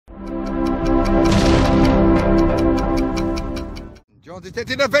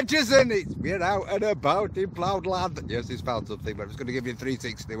detecting adventures, and we're out and about in plowed land. Yes, he's found something, but I'm just going to give you a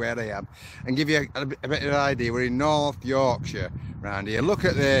 360 where I am and give you a bit of an idea. We're in North Yorkshire round here. Look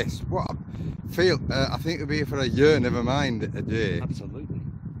at this. What a feel. I think it'll be here for a year, never mind a day. Absolutely.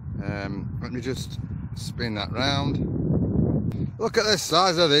 Let me just spin that round. Look at the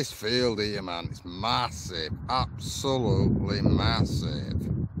size of this field here, man. It's massive, absolutely massive.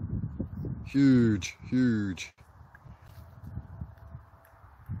 Huge, huge.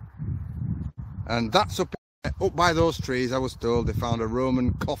 And that's up by those trees. I was told they found a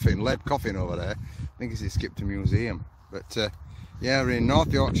Roman coffin, lead coffin over there. I think it's skipped a museum. But yeah, we're in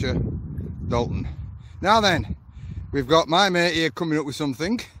North Yorkshire, Dalton. Now then, we've got my mate here coming up with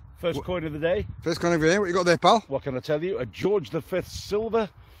something. First coin of the day. First coin of the day. What you got there, pal? What can I tell you? A George V silver.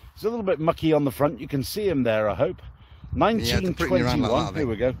 It's a little bit mucky on the front. You can see him there, I hope. 1921. Yeah, like that, here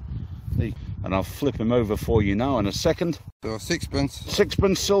we go. And I'll flip him over for you now in a second. So sixpence.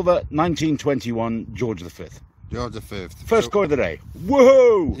 Sixpence silver, 1921, George V. George V. First coin of the day.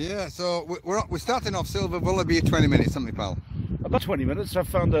 Woohoo! Yeah, so we're starting off silver. Will it be 20 minutes, haven't we, pal? About 20 minutes. I've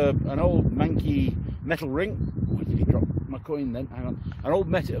found an old manky metal ring. Why did he drop my coin then? Hang on. An old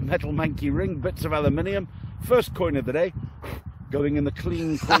metal manky ring, bits of aluminium. First coin of the day. Going in the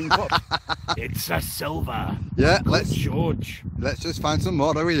clean coin pot. It's a silver. Yeah, George. Let's just find some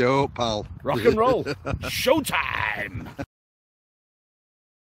more. There we go, pal. Rock and roll. Showtime.